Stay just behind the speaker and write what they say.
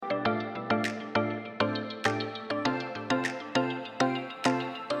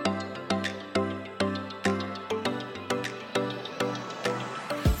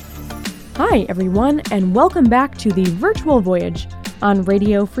Hi, everyone, and welcome back to the Virtual Voyage on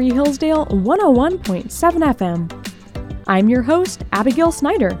Radio Free Hillsdale 101.7 FM. I'm your host, Abigail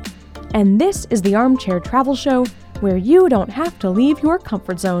Snyder, and this is the Armchair Travel Show where you don't have to leave your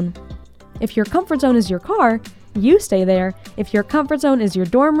comfort zone. If your comfort zone is your car, you stay there. If your comfort zone is your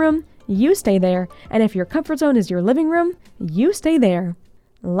dorm room, you stay there. And if your comfort zone is your living room, you stay there.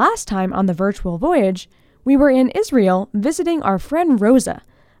 Last time on the Virtual Voyage, we were in Israel visiting our friend Rosa,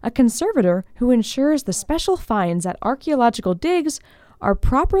 a conservator who ensures the special finds at archaeological digs are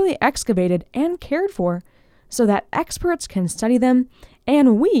properly excavated and cared for so that experts can study them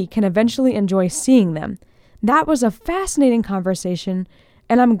and we can eventually enjoy seeing them. That was a fascinating conversation,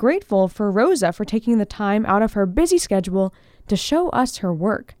 and I'm grateful for Rosa for taking the time out of her busy schedule to show us her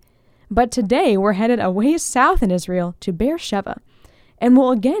work. But today we're headed a ways south in Israel to Sheva, and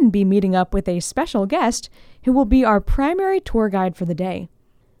we'll again be meeting up with a special guest who will be our primary tour guide for the day.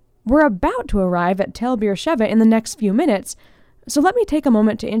 We're about to arrive at Tel Sheva in the next few minutes, so let me take a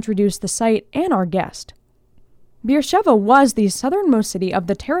moment to introduce the site and our guest. Sheva was the southernmost city of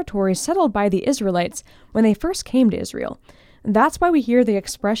the territory settled by the Israelites when they first came to Israel. That's why we hear the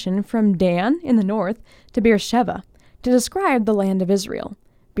expression from Dan in the north to Sheva to describe the land of Israel,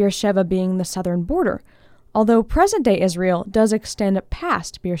 Sheva being the southern border, although present-day Israel does extend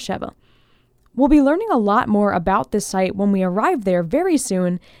past Sheva. We'll be learning a lot more about this site when we arrive there very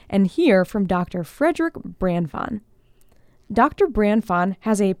soon and hear from Dr. Fredric Brandfon. Dr. Brandfon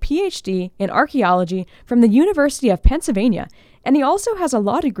has a PhD in archaeology from the University of Pennsylvania, and he also has a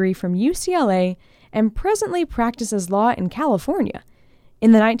law degree from UCLA and presently practices law in California.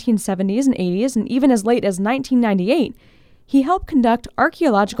 In the 1970s and 80s, and even as late as 1998, he helped conduct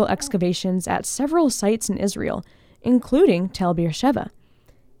archaeological excavations at several sites in Israel, including Tel Sheva.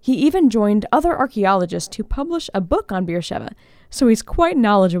 He even joined other archaeologists to publish a book on Sheva, so he's quite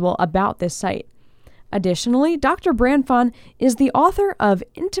knowledgeable about this site. Additionally, Dr. Brandfon is the author of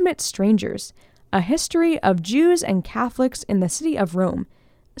Intimate Strangers, a history of Jews and Catholics in the city of Rome,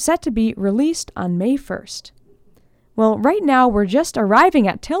 set to be released on May 1st. Well, right now we're just arriving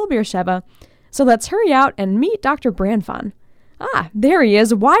at Tel Sheva, so let's hurry out and meet Dr. Brandfon. There he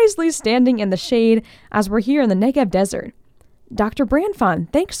is, wisely standing in the shade as we're here in the Negev Desert. Dr. Brandfon,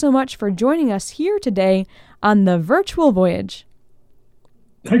 thanks so much for joining us here today on the Virtual Voyage.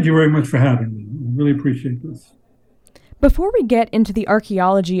 Thank you very much for having me. I really appreciate this. Before we get into the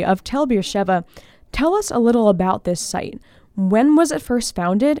archaeology of Tel Sheva, tell us a little about this site. When was it first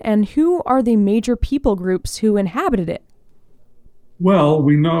founded, and who are the major people groups who inhabited it? Well,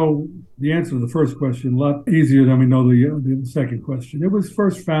 we know the answer to the first question a lot easier than we know the second question. It was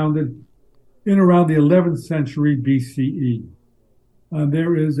first founded in around the 11th century BCE.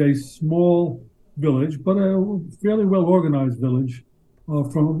 There is a small village, but a fairly well-organized village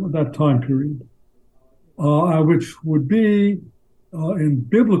from that time period, which would be, in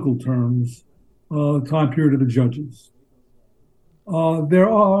biblical terms, time period of the judges. There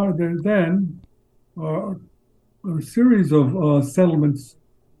then are a series of settlements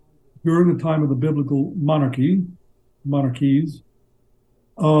during the time of the biblical monarchies,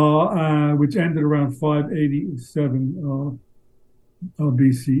 which ended around 587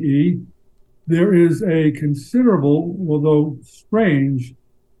 BCE. There is a considerable, although strange,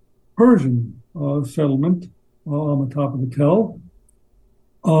 Persian settlement on the top of the Tel.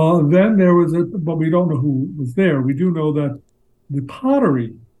 Then there was but we don't know who was there. We do know that the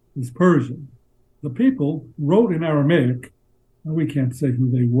pottery is Persian. The people wrote in Aramaic, and we can't say who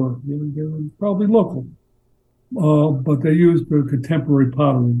they were. They were probably local, but they used the contemporary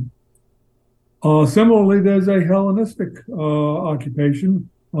pottery. Similarly, there's a Hellenistic occupation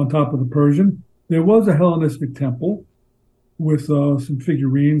on top of the Persian. There was a Hellenistic temple with some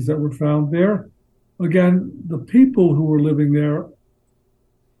figurines that were found there. Again, the people who were living there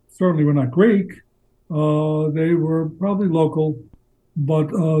certainly were not Greek. They were probably local, but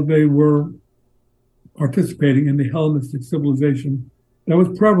they were participating in the Hellenistic civilization that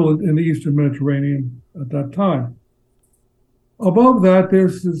was prevalent in the Eastern Mediterranean at that time. Above that,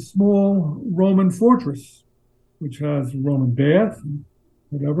 there's this small Roman fortress, which has a Roman bath, and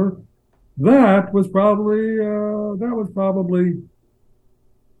whatever. That was probably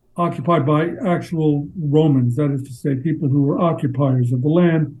occupied by actual Romans, that is to say, people who were occupiers of the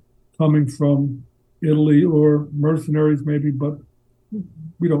land, coming from Italy or mercenaries maybe, but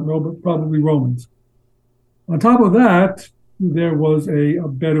we don't know, but probably Romans. On top of that, there was a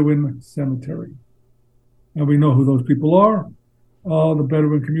Bedouin cemetery. And we know who those people are. The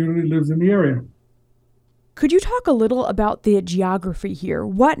Bedouin community lives in the area. Could you talk a little about the geography here?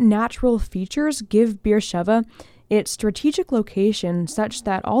 What natural features give Sheva its strategic location such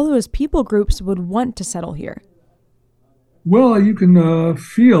that all those people groups would want to settle here? Well, you can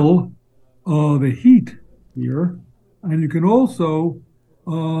feel the heat here, and you can also,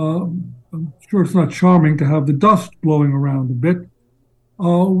 I'm sure it's not charming to have the dust blowing around a bit.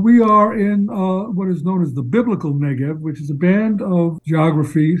 We are in what is known as the biblical Negev, which is a band of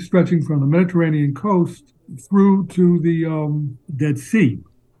geography stretching from the Mediterranean coast through to the Dead Sea.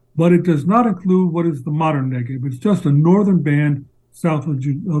 But it does not include what is the modern Negev. It's just a northern band south of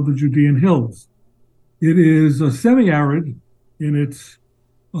the Judean hills. It is semi-arid in its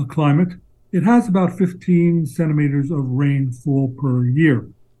climate. It has about 15 centimeters of rainfall per year.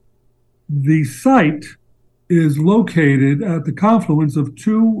 The site is located at the confluence of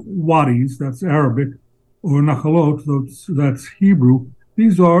two wadis, that's Arabic, or Nachalot, that's Hebrew.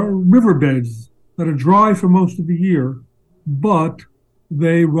 These are riverbeds that are dry for most of the year, but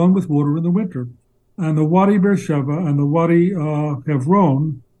they run with water in the winter. And the Wadi Beersheba and the Wadi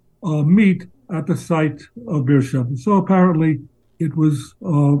Hebron meet at the site of Beersheba. So apparently there was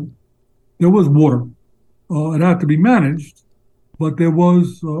water. It had to be managed, but there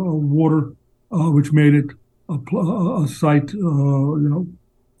was water which made it a site, to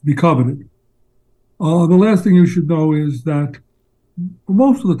be coveted. The last thing you should know is that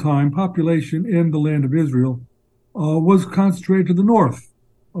most of the time, population in the land of Israel was concentrated to the north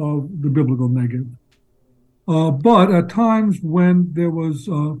of the biblical Negev. But at times when there was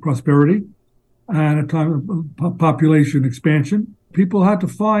prosperity and a time of population expansion, people had to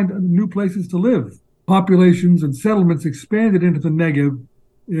find new places to live. Populations and settlements expanded into the Negev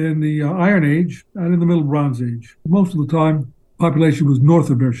in the Iron Age and in the Middle Bronze Age. Most of the time, population was north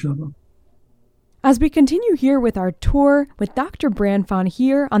of Beersheba. As we continue here with our tour with Dr. Brandfon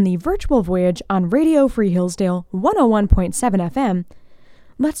here on the virtual voyage on Radio Free Hillsdale 101.7 FM,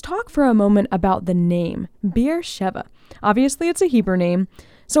 let's talk for a moment about the name, Beersheba. Obviously, it's a Hebrew name.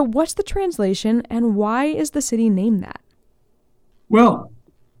 So what's the translation and why is the city named that? Well,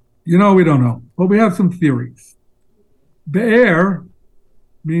 we don't know, but we have some theories. Be'er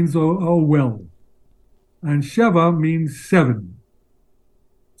means a well, and Sheva means 7.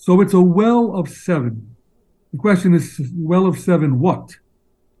 So it's a well of 7. The question is, well of 7 what?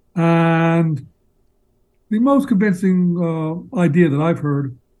 And the most convincing idea that I've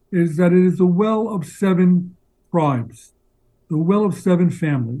heard is that it is a well of 7 tribes, the well of 7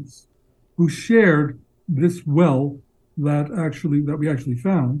 families who shared this well that we actually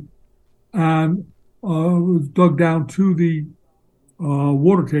found, and was dug down to the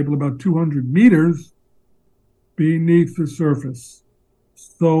water table about 200 meters beneath the surface.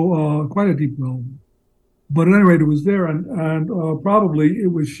 So quite a deep well. But at any rate, it was there, and probably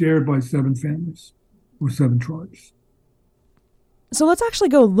it was shared by 7 families or 7 tribes. So let's actually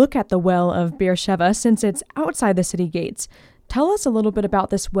go look at the well of Beersheba since it's outside the city gates. Tell us a little bit about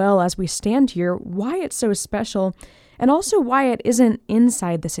this well as we stand here, why it's so special, and also why it isn't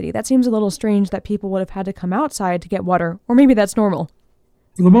inside the city. That seems a little strange that people would have had to come outside to get water, or maybe that's normal.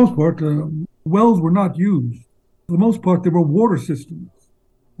 For the most part, wells were not used. For the most part, there were water systems.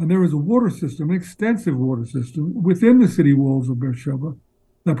 And there is a water system, an extensive water system, within the city walls of Beersheba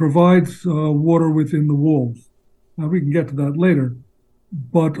that provides water within the walls. Now, we can get to that later.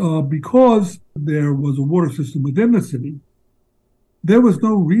 But because there was a water system within the city, there was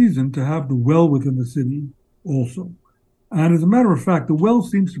no reason to have the well within the city also. And as a matter of fact, the well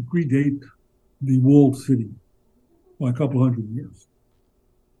seems to predate the walled city by a couple hundred years.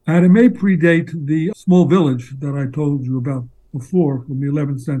 And it may predate the small village that I told you about before from the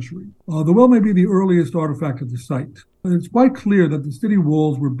 11th century. The well may be the earliest artifact of the site. It's quite clear that the city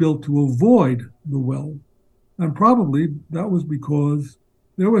walls were built to avoid the well. And probably that was because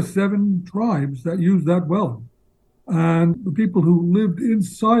there were 7 tribes that used that well. And the people who lived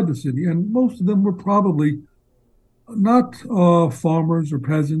inside the city, and most of them were probably not farmers or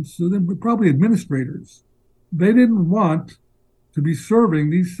peasants, so they were probably administrators. They didn't want to be serving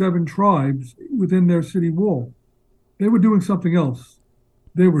these 7 tribes within their city wall. They were doing something else.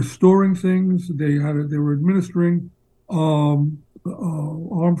 They were storing things. They were administering armed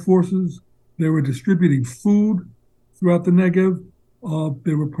forces. They were distributing food throughout the Negev.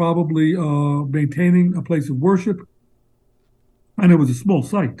 They were probably maintaining a place of worship. And it was a small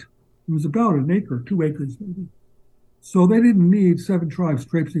site. It was about 1 acre, 2 acres maybe. So they didn't need 7 tribes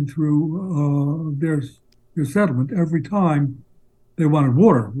traipsing through their settlement every time they wanted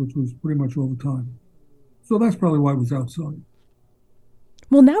water, which was pretty much all the time. So that's probably why it was outside.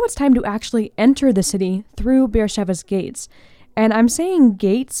 Well, now it's time to actually enter the city through Beersheba's gates. And I'm saying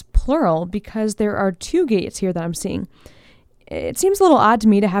gates plural because there are 2 gates here that I'm seeing. It seems a little odd to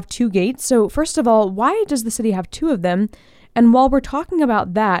me to have two gates. So first of all, why does the city have two of them? And while we're talking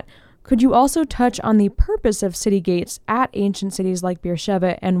about that, could you also touch on the purpose of city gates at ancient cities like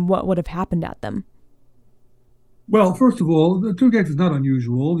Beersheba and what would have happened at them? Well, first of all, the two gates is not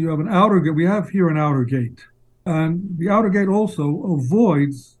unusual. You have an outer gate. We have here an outer gate. And the outer gate also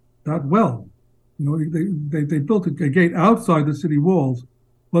avoids that well. They built a gate outside the city walls,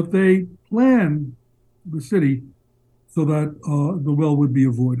 but they planned the city so that the well would be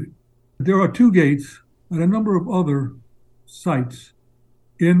avoided. There are two gates at a number of other sites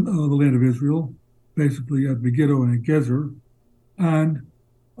in the land of Israel, basically at Megiddo and at Gezer. And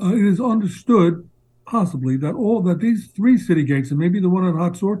it is understood, possibly, that these three city gates, and maybe the one at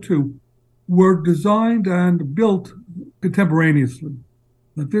Hatzor too, were designed and built contemporaneously.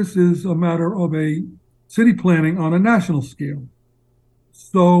 That this is a matter of a city planning on a national scale.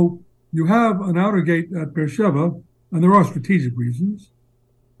 So you have an outer gate at Beersheba, and there are strategic reasons,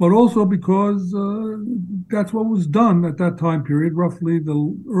 but also because that's what was done at that time period, roughly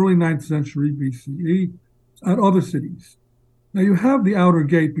the early 9th century BCE, at other cities. Now you have the outer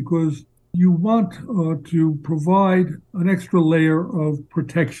gate because you want to provide an extra layer of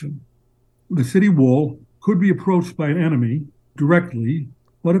protection. The city wall could be approached by an enemy directly,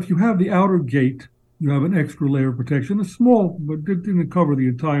 but if you have the outer gate, you have an extra layer of protection. It's small, but it didn't cover the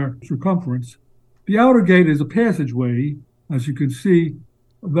entire circumference. The outer gate is a passageway, as you can see,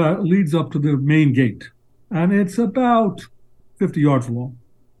 that leads up to the main gate, and it's about 50 yards long.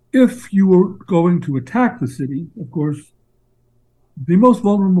 If you were going to attack the city, of course, the most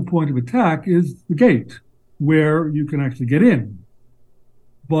vulnerable point of attack is the gate, where you can actually get in.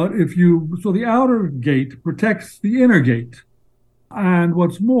 But so the outer gate protects the inner gate. And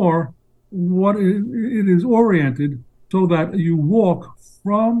what's more, it is oriented so that you walk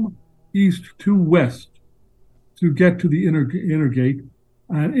from east to west to get to the inner gate.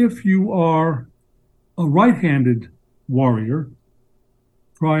 And if you are a right-handed warrior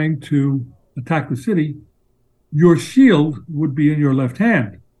trying to attack the city, your shield would be in your left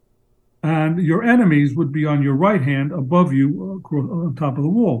hand, and your enemies would be on your right hand above you on top of the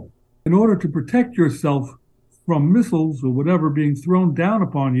wall. In order to protect yourself from missiles or whatever being thrown down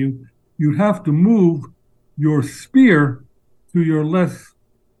upon you, you'd have to move your spear to your less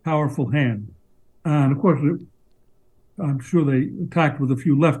powerful hand. And of course, I'm sure they attacked with a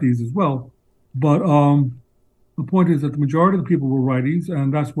few lefties as well. But the point is that the majority of the people were righties,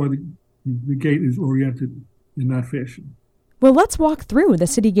 and that's why the gate is oriented in that fashion. Well, let's walk through the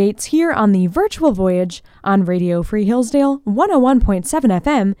city gates here on the virtual voyage on Radio Free Hillsdale 101.7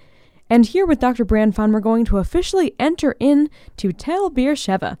 FM. And here with Dr. Brandfon, we're going to officially enter in to Tel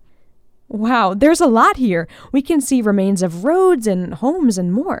Beersheba. Wow, there's a lot here. We can see remains of roads and homes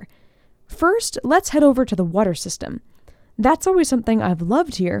and more. First, let's head over to the water system. That's always something I've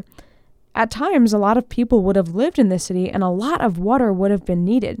loved here. At times, a lot of people would have lived in this city and a lot of water would have been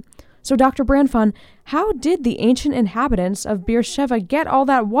needed. So, Dr. Brandfon, how did the ancient inhabitants of Beersheba get all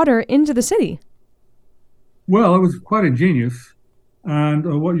that water into the city? Well, it was quite ingenious.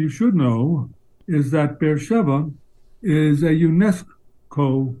 And what you should know is that Beersheba is a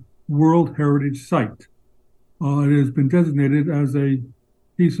UNESCO World Heritage Site. It has been designated as a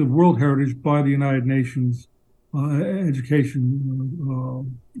piece of World Heritage by the United Nations Education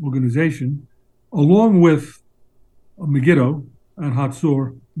Organization, along with Megiddo and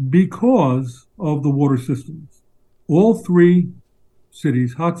Hatzor, because of the water systems. All three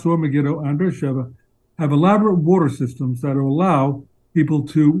cities, Hatzor, Megiddo, and Beersheba, have elaborate water systems that allow people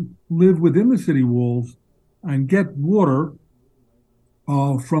to live within the city walls and get water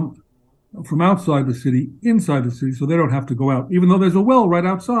from outside the city, inside the city, so they don't have to go out. Even though there's a well right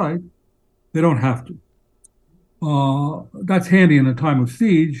outside, they don't have to. That's handy in a time of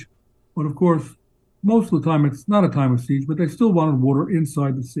siege, but of course, most of the time it's not a time of siege, but they still wanted water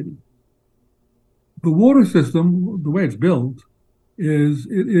inside the city. The water system, the way it's built, is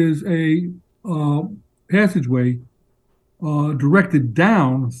a passageway directed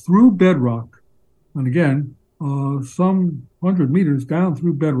down through bedrock, and again, some 100 meters down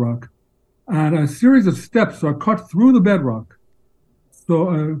through bedrock, and a series of steps are cut through the bedrock,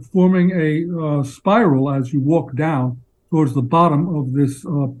 so forming a spiral as you walk down towards the bottom of this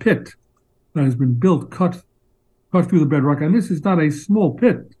pit that has been built, cut through the bedrock. And this is not a small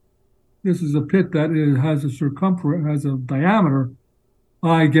pit. This is a pit that has a circumference, has a diameter,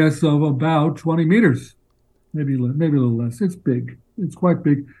 I guess, of about 20 meters, maybe a little less. It's big. It's quite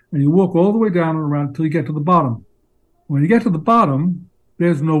big. And you walk all the way down and around until you get to the bottom. When you get to the bottom,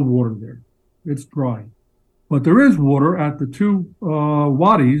 there's no water there. It's dry. But there is water at the two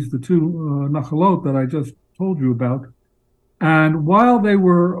wadis, the two nachalot that I just told you about. And while they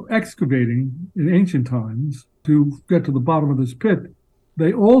were excavating in ancient times to get to the bottom of this pit,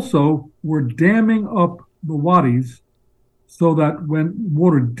 they also were damming up the wadis so that when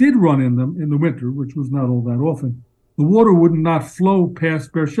water did run in them in the winter, which was not all that often, the water would not flow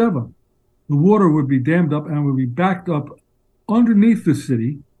past Beersheba. The water would be dammed up and would be backed up underneath the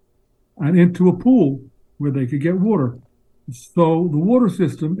city and into a pool where they could get water. So the water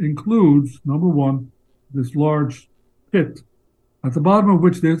system includes, number one, this large pit, at the bottom of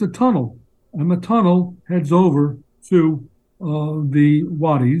which there's a tunnel, and the tunnel heads over to the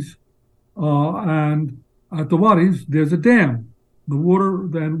wadis, and at the wadis there's a dam. The water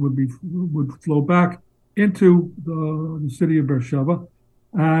then would flow back into the city of Beersheba,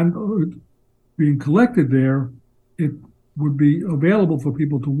 and being collected there, it would be available for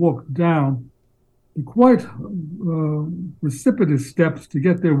people to walk down the quite precipitous steps to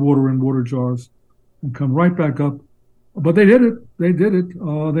get their water in water jars and come right back up. But they did it. They did it.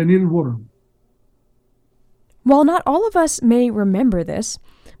 They needed water. While not all of us may remember this,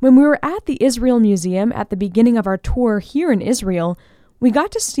 when we were at the Israel Museum at the beginning of our tour here in Israel, we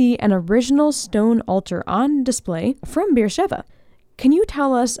got to see an original stone altar on display from Beersheba. Can you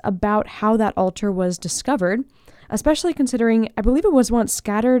tell us about how that altar was discovered, especially considering I believe it was once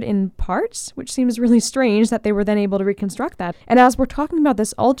scattered in parts, which seems really strange that they were then able to reconstruct that. And as we're talking about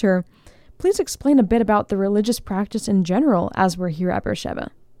this altar, please explain a bit about the religious practice in general as we're here at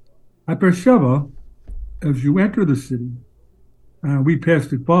Beersheba. At Beersheba, as you enter the city, we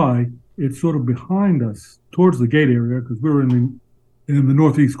passed it by, it's sort of behind us towards the gate area because we were in the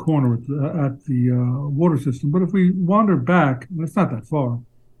northeast corner at the water system. But if we wander back, and it's not that far,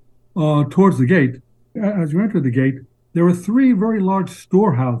 towards the gate, as you enter the gate, there are three very large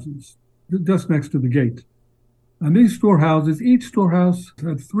storehouses just next to the gate. And these storehouses, each storehouse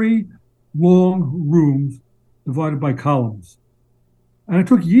had three long rooms divided by columns. And it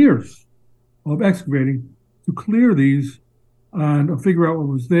took years of excavating to clear these and figure out what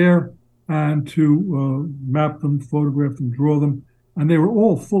was there and to map them, photograph them, draw them. And they were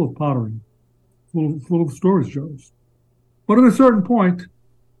all full of pottery, full of storage jars. But at a certain point,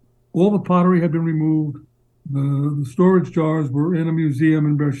 all the pottery had been removed. The storage jars were in a museum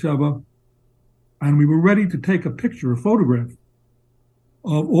in Beersheba, and we were ready to take a picture, a photograph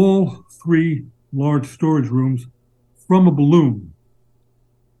of all three large storage rooms from a balloon.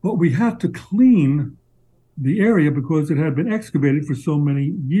 But we had to clean the area because it had been excavated for so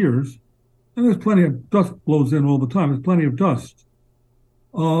many years, and there's plenty of dust blows in all the time. There's plenty of dust.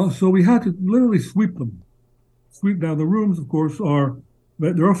 So we had to literally sweep them. Now, the rooms, of course,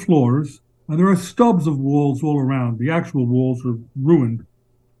 there are floors, and there are stubs of walls all around. The actual walls are ruined,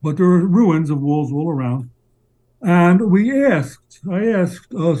 but there are ruins of walls all around. And I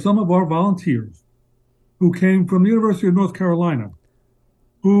asked some of our volunteers who came from the University of North Carolina,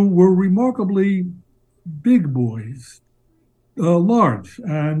 who were remarkably big boys, large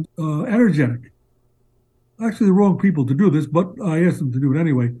and energetic. Actually, the wrong people to do this, but I asked them to do it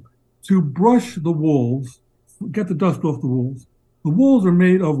anyway, to brush the walls, get the dust off the walls. The walls are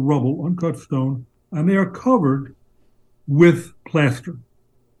made of rubble, uncut stone, and they are covered with plaster.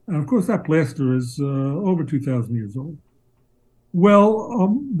 And of course, that plaster is over 2,000 years old.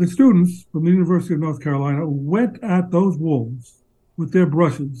 Well, the students from the University of North Carolina went at those walls with their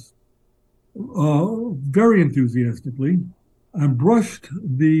brushes very enthusiastically and brushed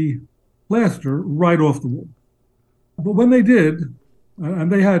the plaster right off the wall. But when they did,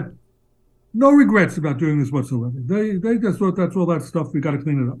 and they had no regrets about doing this whatsoever, they just thought that's all that stuff, we got to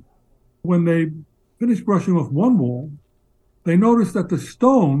clean it up. When they finished brushing off one wall, they noticed that the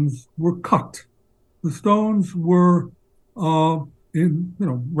stones were cut. The stones were in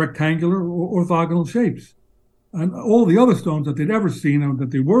rectangular or orthogonal shapes. And all the other stones that they'd ever seen and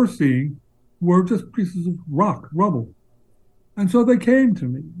that they were seeing were just pieces of rock, rubble. And so they came to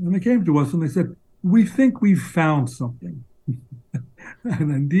me, and they came to us, and they said, "We think we've found something."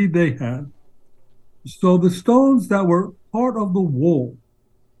 And indeed they had. So the stones that were part of the wall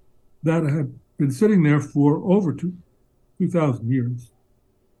that had been sitting there for over 2,000 years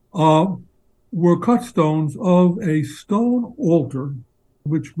were cut stones of a stone altar,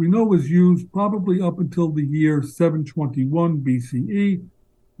 which we know was used probably up until the year 721 BCE.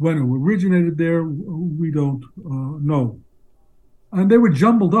 When it originated there, we don't know. And they were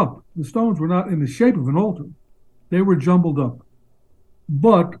jumbled up. The stones were not in the shape of an altar. They were jumbled up.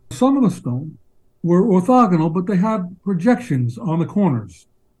 But some of the stones were orthogonal, but they had projections on the corners.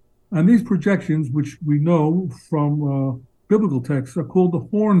 And these projections, which we know from biblical texts, are called the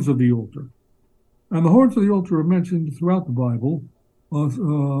horns of the altar. And the horns of the altar are mentioned throughout the Bible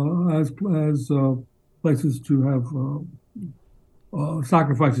as places to have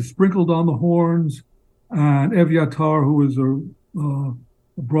sacrifices sprinkled on the horns, and Eviatar, who is a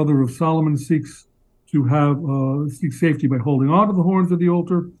brother of Solomon, seek safety by holding on to the horns of the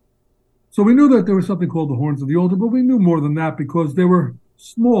altar. So we knew that there was something called the horns of the altar, but we knew more than that because there were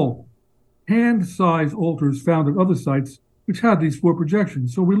small, hand-sized altars found at other sites which had these 4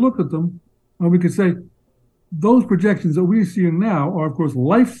 projections. So we looked at them, and we could say those projections that we see now are, of course,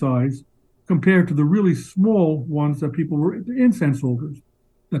 life-size compared to the really small ones that the incense altars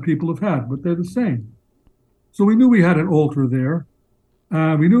that people have had, but they're the same. So we knew we had an altar there.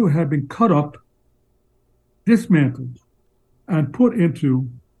 We knew it had been cut up, dismantled, and put into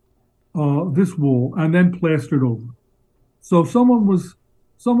this wall, and then plastered over. So someone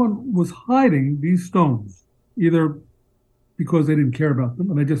was hiding these stones, either because they didn't care about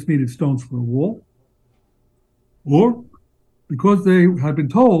them and they just needed stones for a wall, or because they had been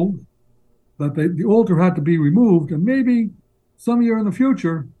told that the altar had to be removed, and maybe some year in the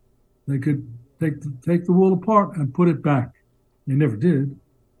future they could take the wall apart and put it back. They never did,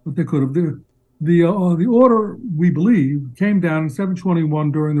 but they could have. The order, we believe, came down in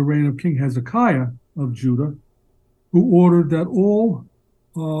 721 during the reign of King Hezekiah of Judah, who ordered that all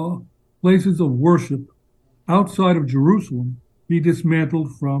places of worship outside of Jerusalem be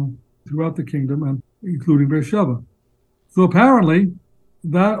dismantled from throughout the kingdom, and including Beersheba. So apparently,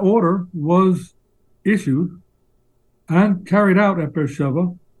 that order was issued and carried out at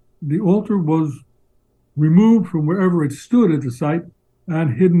Beersheba. The altar was removed from wherever it stood at the site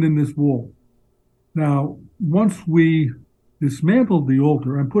and hidden in this wall. Now, once we dismantled the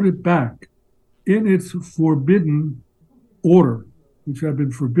altar and put it back in its forbidden order, which had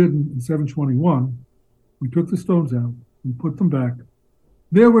been forbidden in 721, we took the stones out, we put them back.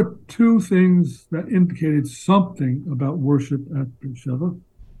 There were 2 things that indicated something about worship at Beersheba.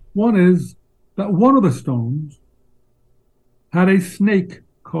 One is that one of the stones had a snake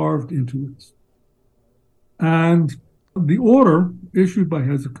carved into it. And the order issued by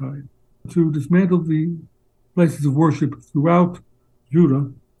Hezekiah to dismantle the places of worship throughout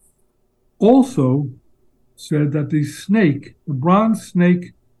Judah also said that the bronze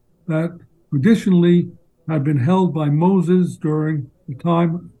snake that traditionally had been held by Moses during the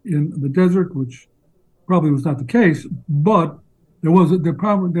time in the desert, which probably was not the case, but there was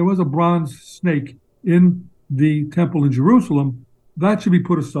a bronze snake in the temple in Jerusalem. That should be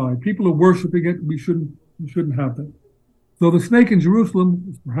put aside. People are worshiping it. We shouldn't have that. So the snake in Jerusalem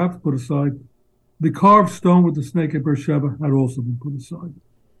is perhaps put aside. The carved stone with the snake at Beersheba had also been put aside.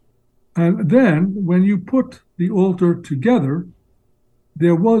 And then when you put the altar together,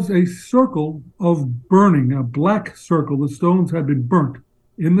 there was a circle of burning, a black circle. The stones had been burnt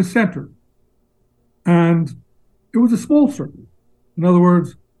in the center. And it was a small circle. In other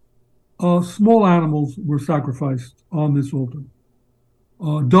words, small animals were sacrificed on this altar.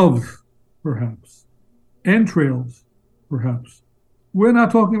 Doves, perhaps. Entrails, perhaps. We're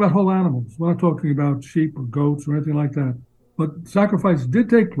not talking about whole animals. We're not talking about sheep or goats or anything like that. But sacrifice did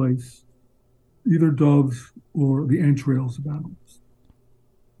take place, either doves or the entrails of animals.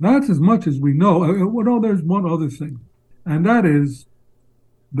 That's as much as we know. Well, there's one other thing, and that is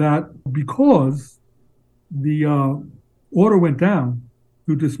that because the order went down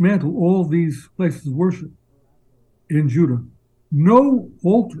to dismantle all these places of worship in Judah, no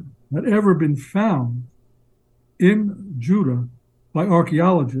altar had ever been found in Judah by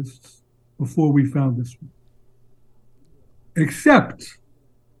archaeologists before we found this one, except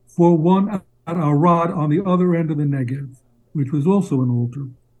for one at Arad on the other end of the Negev, which was also an altar,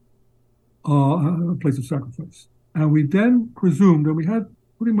 a place of sacrifice. And we then presumed, and we had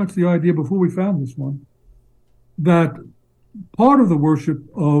pretty much the idea before we found this one, that part of the worship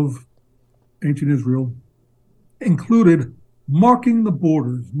of ancient Israel included marking the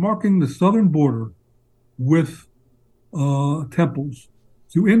borders, marking the southern border with temples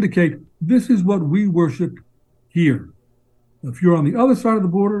to indicate this is what we worship here. If you're on the other side of the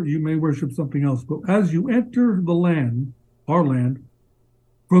border, you may worship something else. But as you enter the land, our land,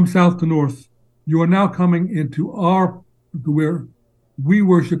 from south to north, you are now coming into where we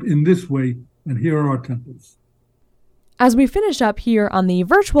worship in this way, and here are our temples. As we finish up here on the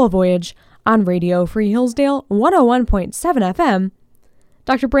virtual voyage on Radio Free Hillsdale 101.7 FM,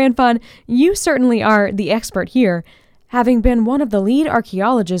 Dr. Brandfon, you certainly are the expert here, having been one of the lead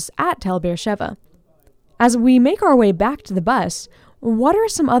archaeologists at Tel Beersheba. As we make our way back to the bus, what are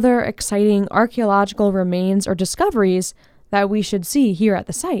some other exciting archaeological remains or discoveries that we should see here at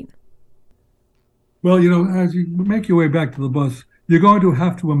the site? Well, as you make your way back to the bus, you're going to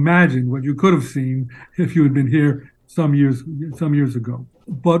have to imagine what you could have seen if you had been here some years ago.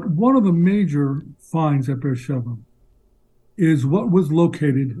 But one of the major finds at Beersheba is what was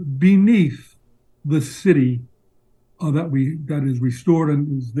located beneath the city that is restored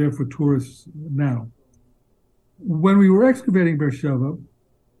and is there for tourists now. When we were excavating Beersheba,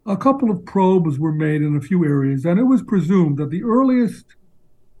 a couple of probes were made in a few areas, and it was presumed that the earliest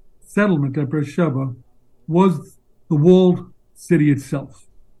settlement at Beersheba was the walled city itself.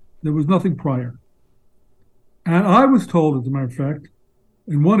 There was nothing prior. And I was told, as a matter of fact,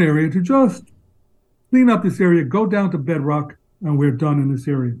 in one area to just clean up this area, go down to bedrock, and we're done in this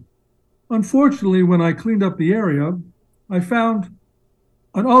area. Unfortunately, when I cleaned up the area, I found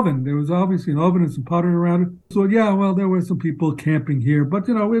an oven. There was obviously an oven and some pottery around it. So yeah, well, there were some people camping here, but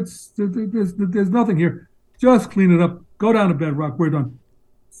there's nothing here. Just clean it up, go down to bedrock, we're done.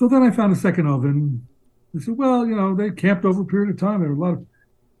 So then I found a second oven. I said, well, they camped over a period of time. There were a lot of,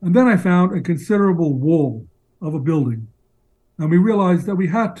 and then I found a considerable wall of a building. And we realized that we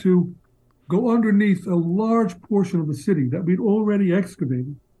had to go underneath a large portion of the city that we'd already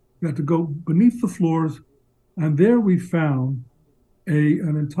excavated. We had to go beneath the floors, and there we found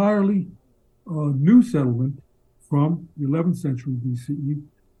an entirely new settlement from the 11th century BCE,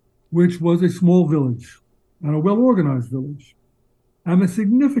 which was a small village and a well-organized village. And the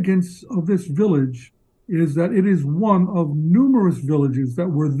significance of this village is that it is one of numerous villages that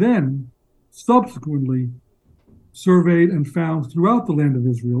were then subsequently surveyed and found throughout the land of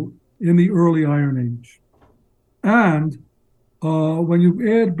Israel in the early Iron Age. And when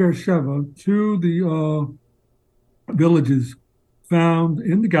you add Beersheba to the villages found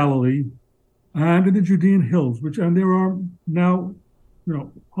in the Galilee and in the Judean hills, and there are now,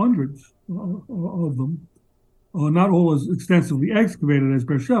 hundreds of them, not all as extensively excavated as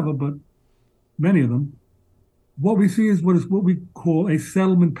Beersheba, but many of them. What we see is what we call a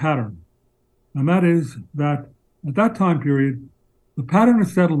settlement pattern, and that is that at that time period, the pattern of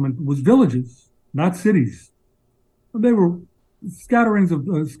settlement was villages, not cities. They were scatterings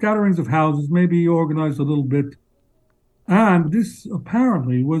of houses, maybe organized a little bit. And this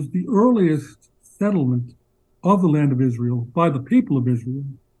apparently was the earliest settlement of the land of Israel by the people of Israel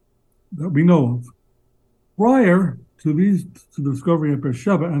that we know of. Prior to the discovery of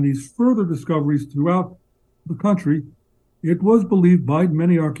Beersheba and these further discoveries throughout the country, it was believed by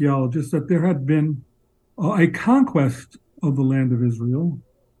many archaeologists that there had been a conquest of the land of Israel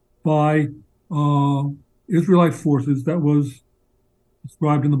by Israelite forces that was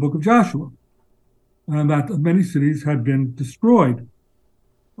described in the book of Joshua, and that many cities had been destroyed,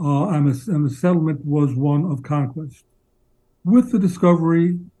 and the settlement was one of conquest. With the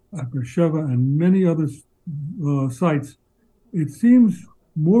discovery at Beersheba and many other sites, it seems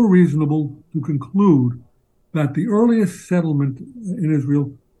more reasonable to conclude that the earliest settlement in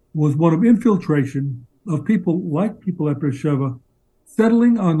Israel was one of infiltration of people at Beersheba,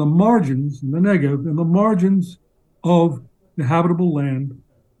 settling on the margins, in the Negev, in the margins of the habitable land,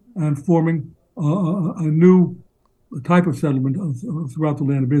 and forming a new type of settlement throughout the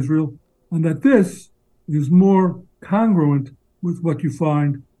land of Israel, and that this is more congruent with what you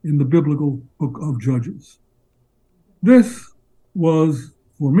find in the biblical book of Judges. This was,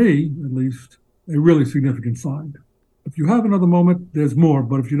 for me at least, a really significant find. If you have another moment, there's more,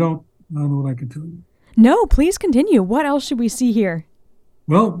 but if you don't, I don't know what I can tell you. No, please continue. What else should we see here?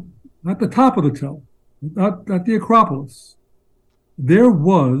 Well, at the top of the Tell, at the Acropolis, there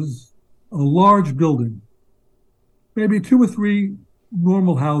was a large building, maybe 2 or 3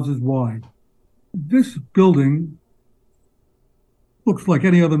 normal houses wide. This building looks like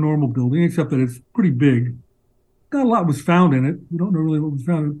any other normal building, except that it's pretty big. Not a lot was found in it. We don't know really what was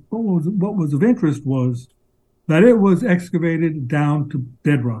found in it. What was of interest was that it was excavated down to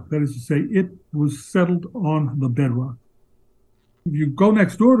bedrock. That is to say, it was settled on the bedrock. If you go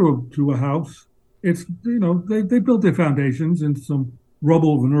next door to a house, it's, they built their foundations in some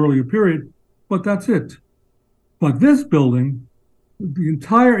rubble of an earlier period, but that's it. But this building, the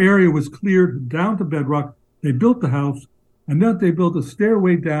entire area was cleared down to bedrock. They built the house, and then they built a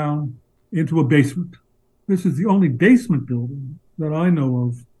stairway down into a basement. This is the only basement building that I know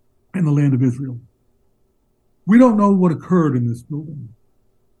of in the land of Israel. We don't know what occurred in this building,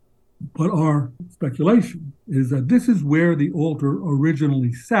 but our speculation is that this is where the altar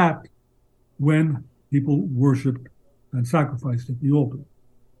originally sat when people worshipped and sacrificed at the altar.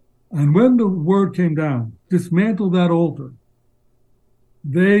 And when the word came down, dismantle that altar,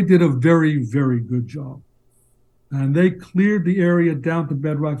 they did a very, very good job. And they cleared the area down to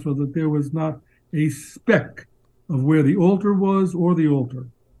bedrock so that there was not a speck of where the altar was or the altar.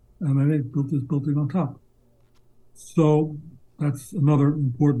 And then they built this building on top. So that's another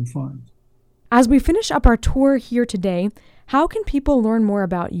important find. As we finish up our tour here today, how can people learn more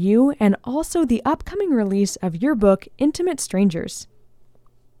about you and also the upcoming release of your book, Intimate Strangers?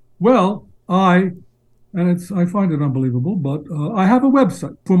 Well, I find it unbelievable, but I have a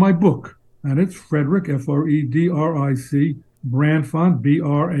website for my book, and it's Fredric, Fredric, Brandfon,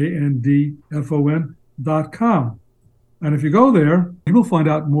 Brandfon.com. And if you go there, you will find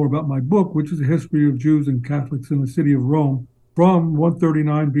out more about my book, which is a history of Jews and Catholics in the city of Rome from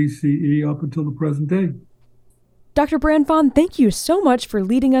 139 BCE up until the present day. Dr. Brandfon, thank you so much for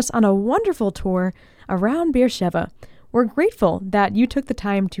leading us on a wonderful tour around Beersheba. We're grateful that you took the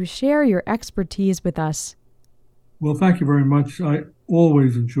time to share your expertise with us. Well, thank you very much. I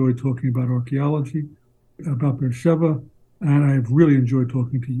always enjoy talking about archaeology, about Beersheba, and I've really enjoyed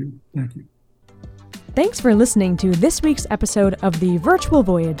talking to you. Thank you. Thanks for listening to this week's episode of The Virtual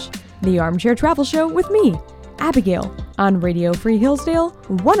Voyage, the Armchair Travel Show with me, Abigail, on Radio Free Hillsdale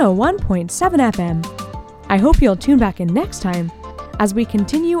 101.7 FM. I hope you'll tune back in next time as we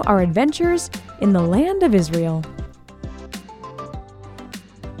continue our adventures in the land of Israel.